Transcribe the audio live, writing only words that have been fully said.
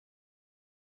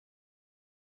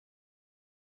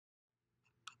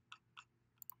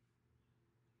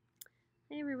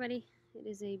Everybody, it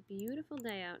is a beautiful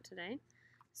day out today,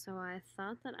 so I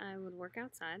thought that I would work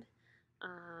outside,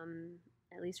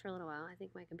 at least for a little while. I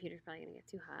think my computer's probably going to get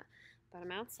too hot, but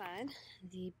I'm outside.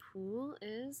 The pool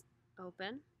is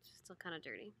open. It's still kind of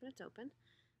dirty, but it's open.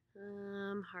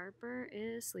 Harper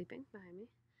is sleeping behind me.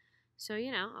 So,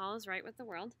 all is right with the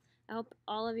world. I hope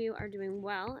all of you are doing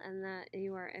well and that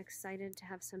you are excited to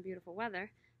have some beautiful weather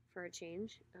for a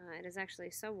change. It is actually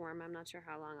so warm, I'm not sure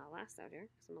how long I'll last out here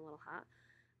because I'm a little hot.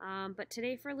 But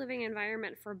today for Living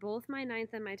Environment, for both my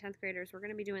 9th and my 10th graders, we're going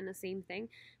to be doing the same thing.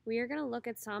 We are going to look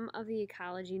at some of the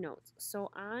ecology notes. So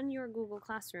on your Google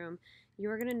Classroom,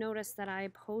 you're going to notice that I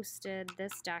posted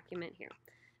this document here.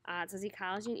 It says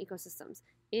Ecology and Ecosystems.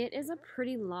 It is a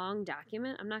pretty long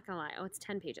document. I'm not going to lie. Oh, it's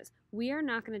 10 pages. We are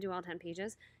not going to do all 10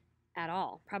 pages at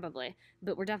all, probably,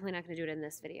 but we're definitely not going to do it in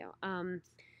this video.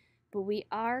 But we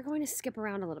are going to skip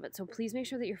around a little bit, so please make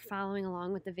sure that you're following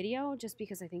along with the video, just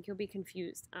because I think you'll be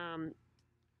confused.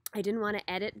 I didn't want to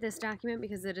edit this document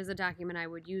because it is a document I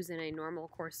would use in a normal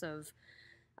course of,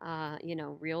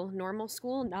 real normal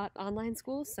school, not online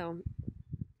school, so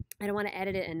I don't want to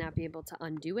edit it and not be able to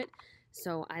undo it.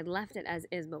 So I left it as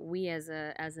is, but we as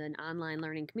an online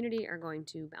learning community are going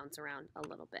to bounce around a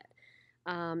little bit.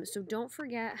 So don't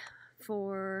forget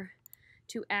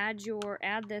to add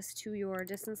this to your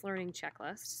distance learning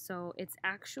checklist. So it's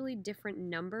actually different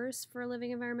numbers for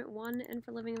Living Environment 1 and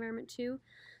for Living Environment 2.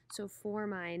 So for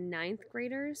my 9th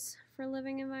graders for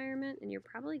Living Environment, and you're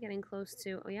probably getting close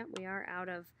to, oh yeah, we are out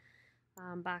of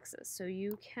boxes. So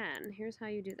here's how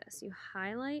you do this. You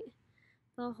highlight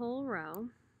the whole row. And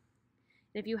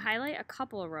if you highlight a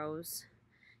couple of rows,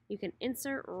 you can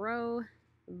insert row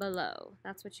below.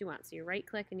 That's what you want. So you right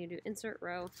click and you do insert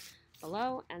row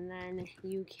below, and then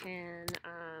you can,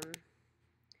 I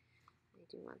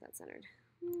do want that centered.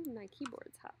 My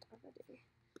keyboard's hot already.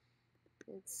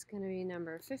 It's going to be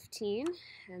number 15,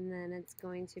 and then it's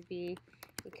going to be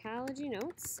ecology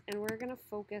notes, and we're going to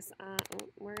focus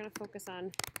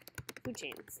on food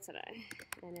chains today,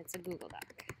 and it's a Google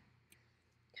Doc.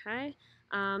 Okay,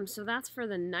 so that's for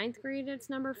the 9th grade, it's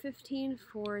number 15.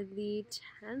 For the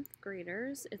 10th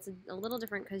graders, it's a little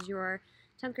different because your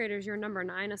 10th graders, your number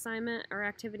 9 assignment or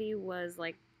activity was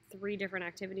like 3 different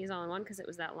activities all in one because it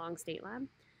was that long state lab.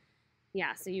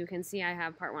 Yeah, so you can see I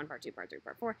have part 1, part 2, part 3,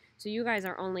 part 4. So you guys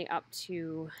are only up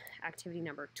to activity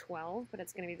number 12, but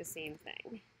it's going to be the same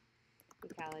thing.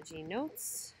 Ecology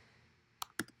notes,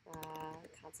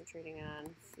 concentrating on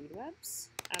food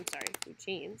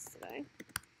chains today.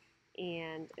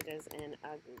 And it is in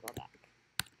a Google Doc.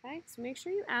 Okay, so make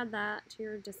sure you add that to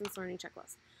your distance learning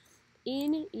checklist.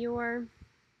 In your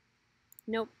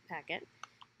note packet,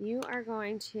 you are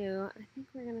going to, I think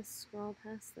we're going to scroll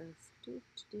past this.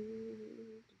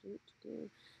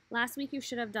 Last week you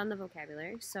should have done the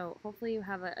vocabulary, so hopefully you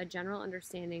have a general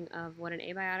understanding of what an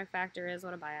abiotic factor is,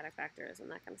 what a biotic factor is,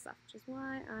 and that kind of stuff, which is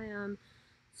why I am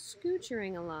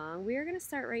scoochering along. We are going to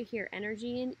start right here,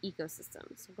 energy and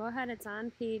ecosystems. So go ahead, it's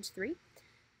on page 3,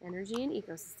 energy and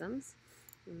ecosystems.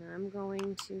 And I'm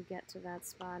going to get to that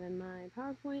spot in my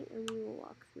PowerPoint, and we will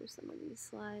walk through some of these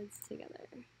slides together.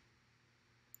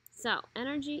 So,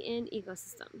 energy in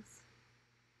ecosystems.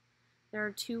 There are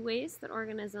 2 ways that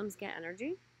organisms get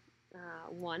energy.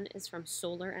 One is from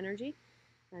solar energy,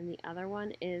 and the other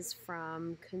one is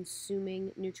from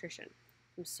consuming nutrition.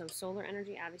 So solar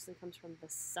energy obviously comes from the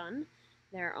sun.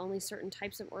 There are only certain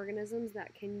types of organisms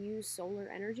that can use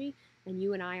solar energy, and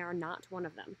you and I are not one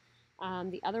of them.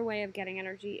 The other way of getting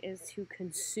energy is to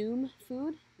consume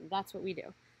food. That's what we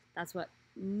do. That's what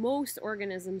most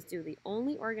organisms do. The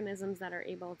only organisms that are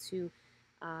able to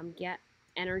get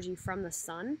energy from the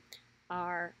sun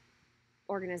are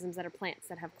organisms that are plants,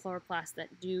 that have chloroplasts,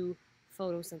 that do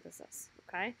photosynthesis.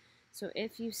 Okay? So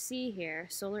if you see here,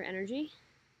 solar energy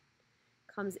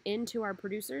comes into our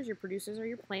producers. Your producers are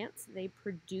your plants. They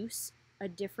produce a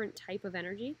different type of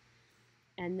energy,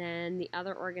 and then the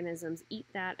other organisms eat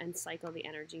that and cycle the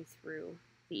energy through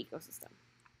the ecosystem.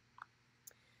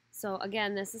 So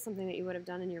again, this is something that you would have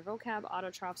done in your vocab.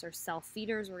 Autotrophs are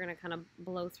self-feeders. We're going to kind of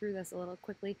blow through this a little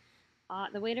quickly.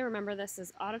 The way to remember this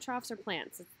is autotrophs are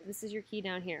plants. This is your key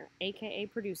down here, aka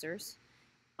producers.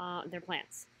 They're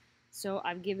plants. So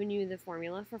I've given you the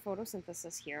formula for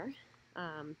photosynthesis here.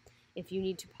 If you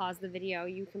need to pause the video,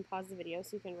 you can pause the video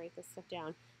so you can write this stuff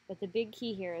down. But the big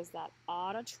key here is that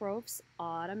autotrophs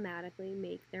automatically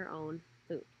make their own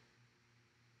food.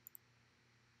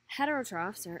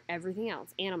 Heterotrophs are everything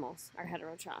else. Animals are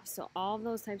heterotrophs. So all of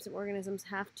those types of organisms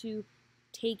have to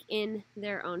take in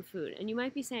their own food. And you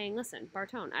might be saying, listen,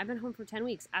 Bartone, I've been home for 10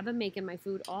 weeks. I've been making my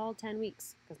food all 10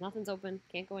 weeks because nothing's open,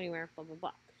 can't go anywhere, blah, blah,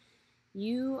 blah.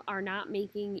 You are not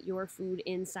making your food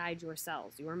inside your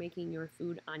cells. You are making your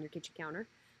food on your kitchen counter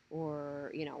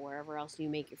or, wherever else you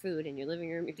make your food, in your living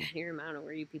room, your dining room, I don't know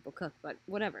where you people cook, but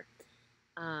whatever.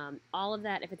 All of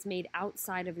that, if it's made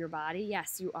outside of your body,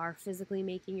 yes, you are physically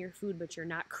making your food, but you're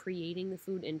not creating the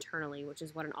food internally, which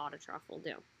is what an autotroph will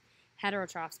do.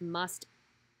 Heterotrophs must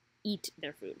eat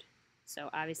their food. So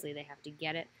obviously they have to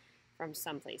get it from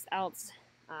someplace else,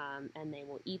 and they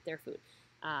will eat their food.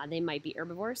 They might be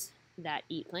herbivores that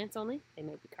eat plants only. They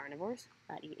might be carnivores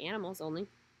that eat animals only.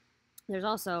 There's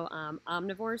also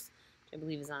omnivores, which I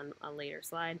believe is on a later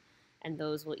slide, and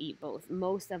those will eat both.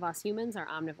 Most of us humans are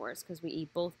omnivores because we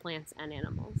eat both plants and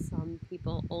animals. Some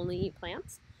people only eat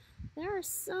plants. There are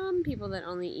some people that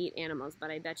only eat animals, but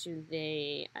I bet you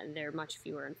they're much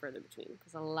fewer and further between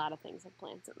because a lot of things have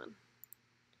plants in them.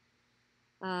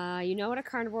 You know what a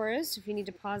carnivore is. If you need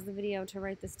to pause the video to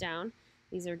write this down,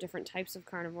 these are different types of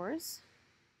carnivores.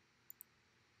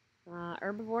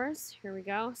 Herbivores, here we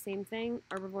go, same thing.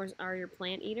 Herbivores are your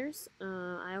plant eaters.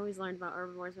 I always learned about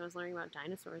herbivores when I was learning about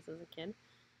dinosaurs as a kid.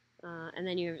 And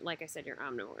then you have, like I said, your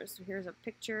omnivores. So here's a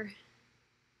picture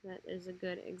that is a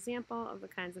good example of the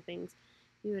kinds of things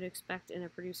you would expect in a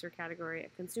producer category, a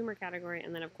consumer category,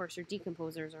 and then of course your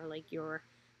decomposers are like your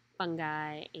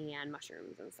fungi and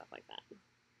mushrooms and stuff like that.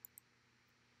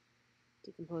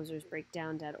 Decomposers break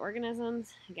down dead organisms.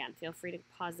 Again, feel free to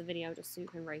pause the video just so you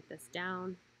can write this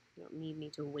down. You don't need me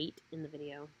to wait in the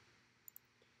video.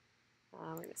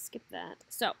 We're going to skip that.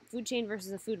 So, food chain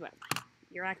versus a food web.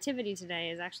 Your activity today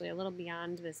is actually a little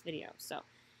beyond this video. So,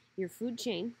 your food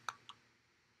chain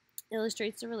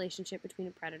illustrates the relationship between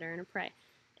a predator and a prey,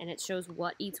 and it shows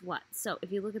what eats what. So,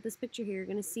 if you look at this picture here, you're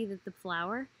going to see that the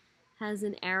flower has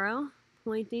an arrow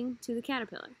pointing to the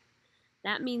caterpillar.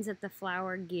 That means that the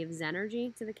flower gives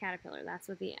energy to the caterpillar. That's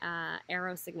what the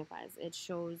arrow signifies. It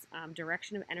shows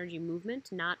direction of energy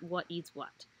movement, not what eats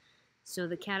what. So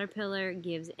the caterpillar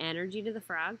gives energy to the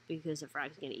frog because the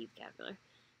frog's going to eat the caterpillar.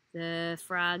 The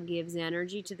frog gives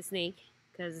energy to the snake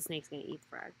because the snake's going to eat the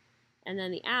frog. And then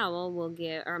the owl will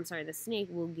give, or I'm sorry, the snake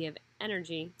will give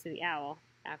energy to the owl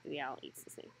after the owl eats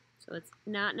the snake. So it's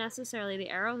not necessarily, the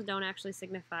arrows don't actually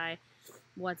signify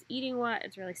what's eating what,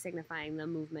 it's really signifying the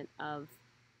movement of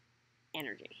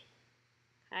energy.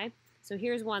 Okay, so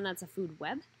here's one that's a food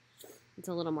web. It's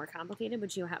a little more complicated,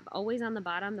 but you have always on the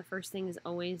bottom, the first thing is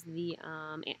always the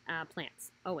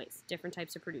plants, always, different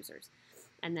types of producers.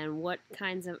 And then what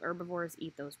kinds of herbivores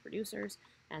eat those producers,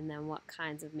 and then what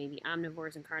kinds of maybe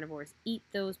omnivores and carnivores eat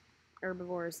those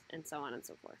herbivores, and so on and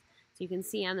so forth. So you can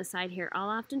see on the side here,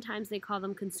 oftentimes they call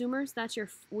them consumers.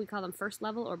 We call them first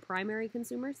level or primary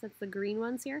consumers. That's the green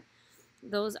ones here.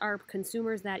 Those are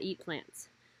consumers that eat plants.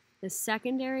 The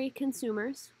secondary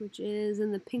consumers, which is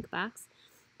in the pink box,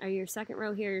 are your second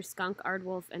row here, your skunk,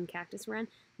 aardwolf, and cactus wren.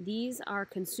 These are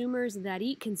consumers that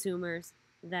eat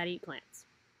plants.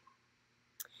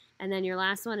 And then your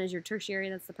last one is your tertiary,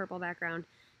 that's the purple background.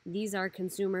 These are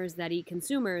consumers that eat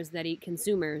consumers that eat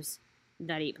consumers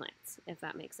that eat plants, if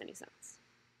that makes any sense.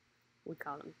 We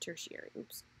call them tertiary.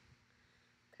 Oops.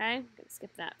 Okay, I'm going to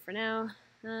skip that for now.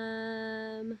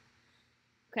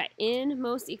 Okay, in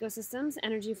most ecosystems,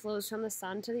 energy flows from the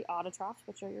sun to the autotrophs,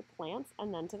 which are your plants,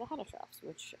 and then to the heterotrophs,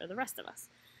 which are the rest of us.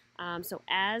 So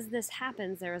as this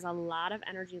happens, there is a lot of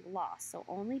energy loss. So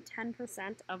only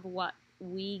 10% of what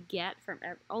we get from,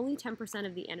 only 10%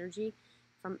 of the energy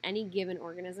from any given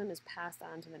organism is passed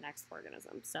on to the next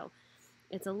organism. So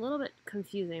it's a little bit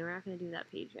confusing. We're not going to do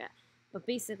that page yet. But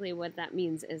basically what that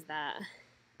means is that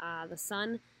the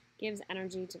sun gives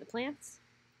energy to the plants.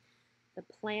 The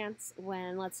plants,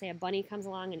 when let's say a bunny comes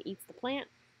along and eats the plant,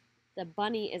 the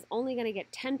bunny is only going to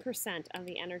get 10% of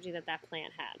the energy that that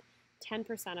plant had.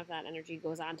 10% of that energy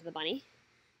goes on to the bunny,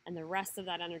 and the rest of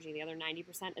that energy, the other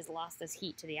 90%, is lost as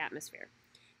heat to the atmosphere.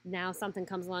 Now something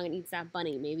comes along and eats that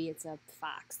bunny. Maybe it's a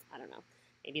fox. I don't know.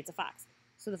 Maybe it's a fox.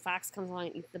 So the fox comes along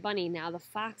and eats the bunny. Now the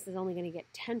fox is only going to get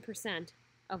 10%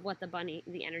 of what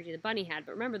the energy the bunny had.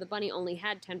 But remember, the bunny only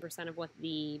had 10% of what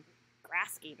the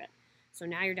grass gave it. So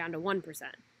now you're down to 1%.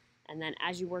 And then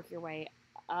as you work your way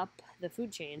up the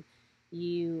food chain,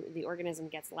 the organism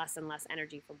gets less and less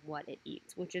energy from what it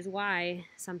eats, which is why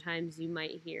sometimes you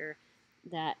might hear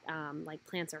that like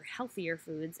plants are healthier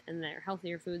foods, and they're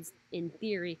healthier foods in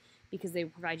theory because they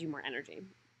provide you more energy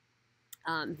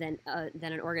than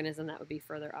an organism that would be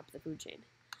further up the food chain.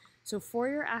 So for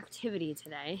your activity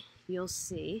today, you'll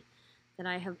see that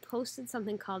I have posted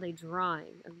something called a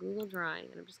drawing, a Google drawing,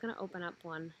 and I'm just going to open up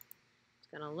one. It's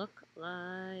going to look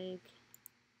like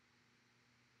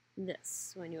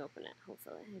this when you open it,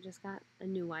 hopefully. I just got a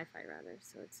new Wi-Fi router,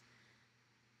 so it's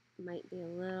might be a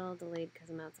little delayed because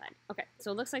I'm outside. Okay,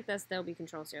 so it looks like this. There'll be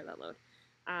controls here that load.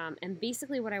 And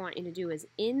basically what I want you to do is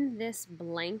in this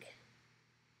blank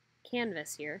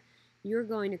canvas here, you're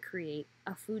going to create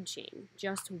a food chain.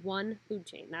 Just one food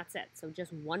chain. That's it. So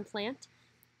just one plant,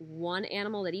 one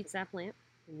animal that eats that plant,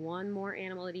 one more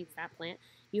animal that eats that plant.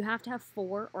 You have to have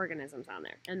 4 organisms on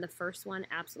there. And the first one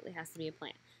absolutely has to be a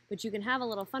plant. But you can have a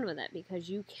little fun with it because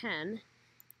you can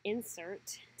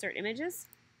insert images.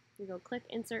 You go click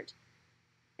insert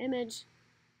image.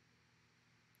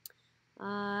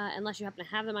 Unless you happen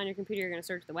to have them on your computer, you're going to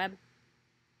search the web.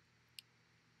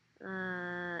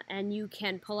 And you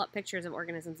can pull up pictures of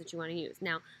organisms that you want to use.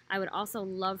 Now, I would also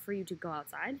love for you to go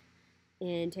outside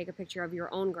and take a picture of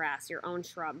your own grass, your own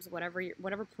shrubs,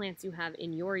 whatever plants you have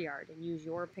in your yard, and use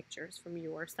your pictures from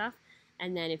your stuff.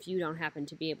 And then if you don't happen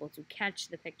to be able to catch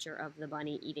the picture of the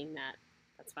bunny eating that,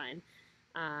 that's fine.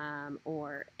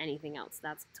 Or anything else,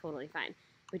 that's totally fine.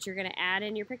 But you're going to add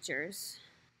in your pictures.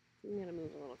 I'm going to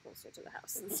move a little closer to the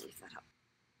house and see if that helps.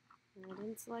 I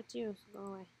didn't select you, so go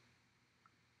away.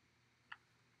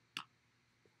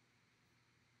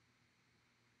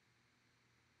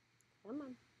 Come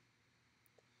on.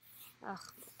 Oh my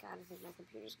god, I think my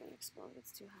computer's gonna explode.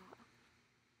 It's too hot.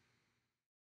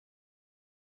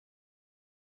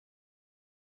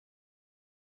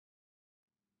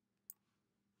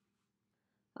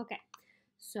 Okay,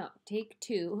 so take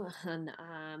 2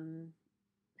 on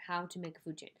how to make a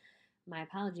food chain. My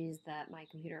apologies that my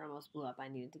computer almost blew up. I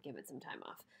needed to give it some time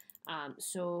off.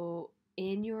 So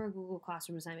in your Google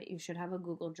Classroom assignment, you should have a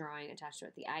Google drawing attached to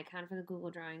it. The icon for the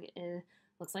Google drawing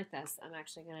looks like this. I'm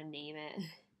actually going to name it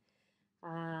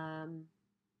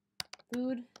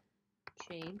food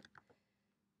chain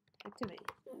activity.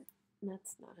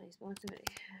 That's not how you spell activity.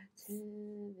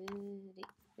 Activity.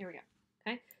 There we go.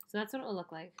 Okay, so that's what it will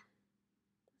look like.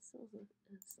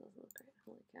 That still look great.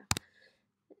 Holy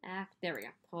cow. There we go.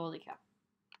 Holy cow.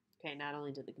 Okay, not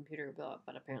only did the computer blow up,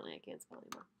 but apparently I can't spell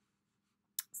anymore.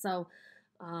 So,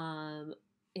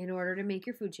 in order to make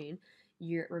your food chain,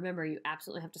 remember you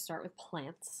absolutely have to start with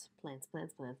plants. Plants.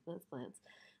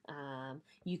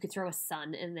 You could throw a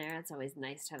sun in there. It's always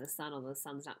nice to have the sun, although the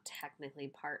sun's not technically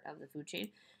part of the food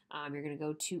chain. You're going to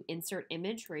go to insert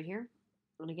image right here.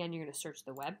 And again, you're going to search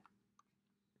the web.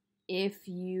 If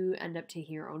you end up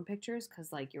taking your own pictures,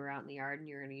 because like you're out in the yard and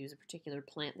you're going to use a particular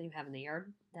plant that you have in the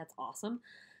yard, that's awesome.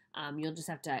 You'll just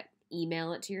have to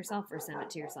email it to yourself or send it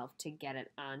to yourself to get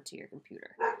it onto your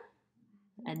computer.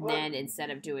 And then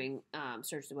instead of doing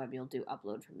search the web, you'll do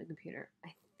upload from the computer.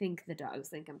 I think the dogs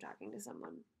think I'm talking to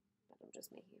someone, but I'm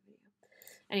just making a video.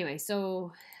 Anyway,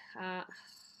 so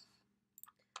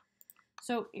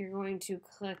you're going to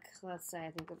click, let's say,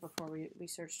 I think before we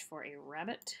searched for a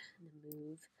rabbit. And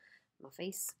move my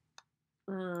face.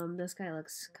 This guy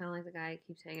looks kind of like the guy who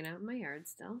keeps hanging out in my yard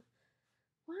still.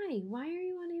 Why? Why are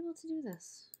you unable to do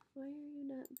this? Why are you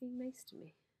not being nice to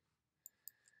me?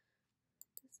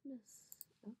 Dismiss.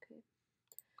 Okay.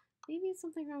 Maybe it's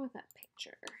something wrong with that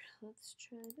picture. Let's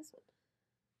try this one.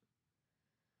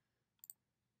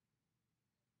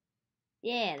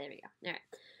 Yeah, there we go. All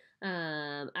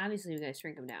right. Obviously, we gotta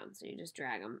shrink them down, so you just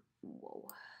drag them. Whoa.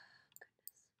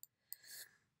 Goodness.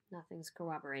 Nothing's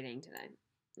cooperating today.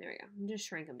 There we go. Just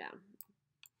shrink them down.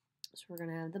 So we're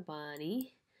gonna have the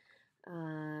bunny.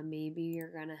 Maybe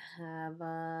you're gonna have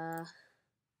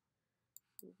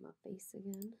move my face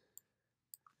again.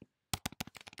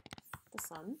 The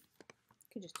sun.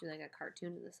 Could just do like a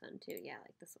cartoon of the sun too. Yeah,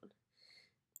 like this one.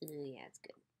 Yeah, it's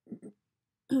good.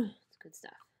 It's good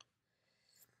stuff.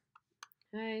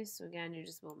 Okay, so again, you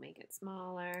just will make it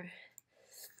smaller.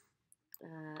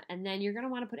 And then you're going to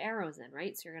want to put arrows in,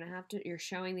 right? So you're going to have to, you're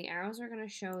showing the arrows are going to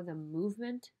show the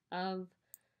movement of,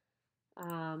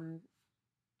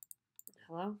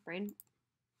 hello, brain?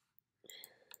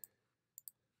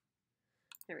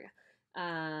 There we go.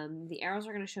 The arrows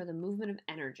are going to show the movement of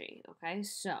energy, okay?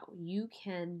 So you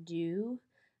can do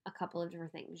a couple of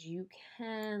different things. You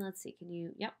can, let's see,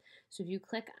 yep. So if you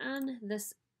click on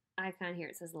this icon here,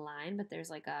 it says line, but there's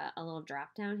like a little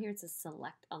drop down here. It says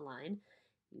select a line.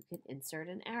 You can insert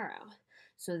an arrow.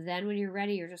 So then when you're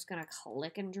ready, you're just going to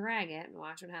click and drag it and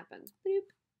watch what happens. Boop.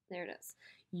 There it is.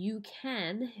 You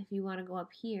can, if you want to go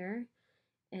up here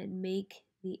and make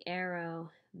the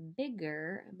arrow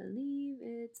bigger, I believe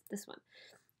it's this one.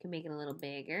 You can make it a little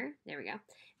bigger. There we go.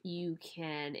 You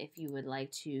can, if you would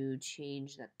like to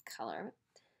change the color of it,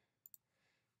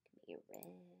 you can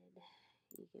make it red.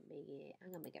 You can make it, I'm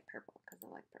going to make it purple because I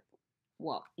like purple.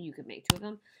 Well, you could make 2 of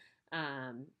them.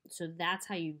 So that's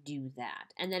how you do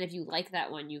that. And then if you like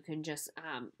that one, you can just,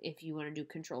 if you want to do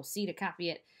Control C to copy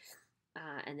it,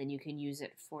 and then you can use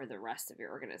it for the rest of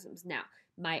your organisms. Now,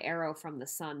 my arrow from the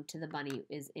sun to the bunny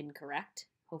is incorrect.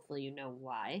 Hopefully you know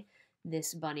why.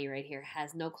 This bunny right here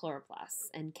has no chloroplasts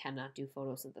and cannot do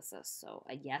photosynthesis. So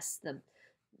yes, the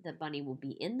bunny will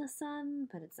be in the sun,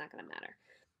 but it's not going to matter.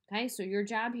 Okay, so your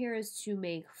job here is to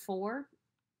make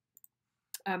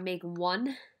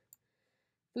one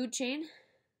food chain,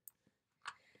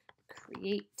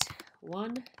 create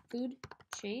one food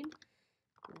chain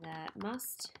that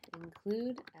must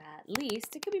include at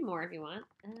least, it could be more if you want,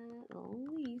 at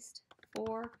least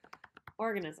 4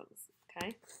 organisms,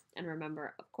 okay? And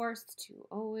remember, of course, to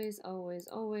always, always,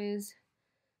 always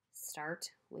start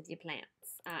with your plants.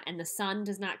 And the sun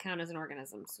does not count as an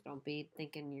organism, so don't be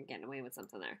thinking you're getting away with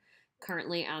something there.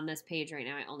 Currently on this page right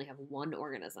now, I only have 1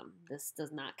 organism. This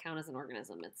does not count as an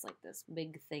organism. It's like this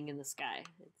big thing in the sky,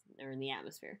 or in the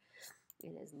atmosphere.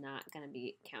 It is not going to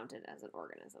be counted as an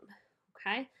organism,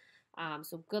 okay?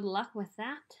 So good luck with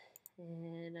that,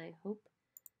 and I hope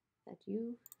that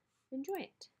you enjoy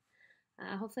it.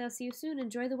 Hopefully I'll see you soon.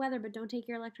 Enjoy the weather, but don't take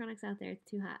your electronics out there. It's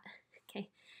too hot. Okay,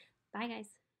 bye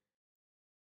guys.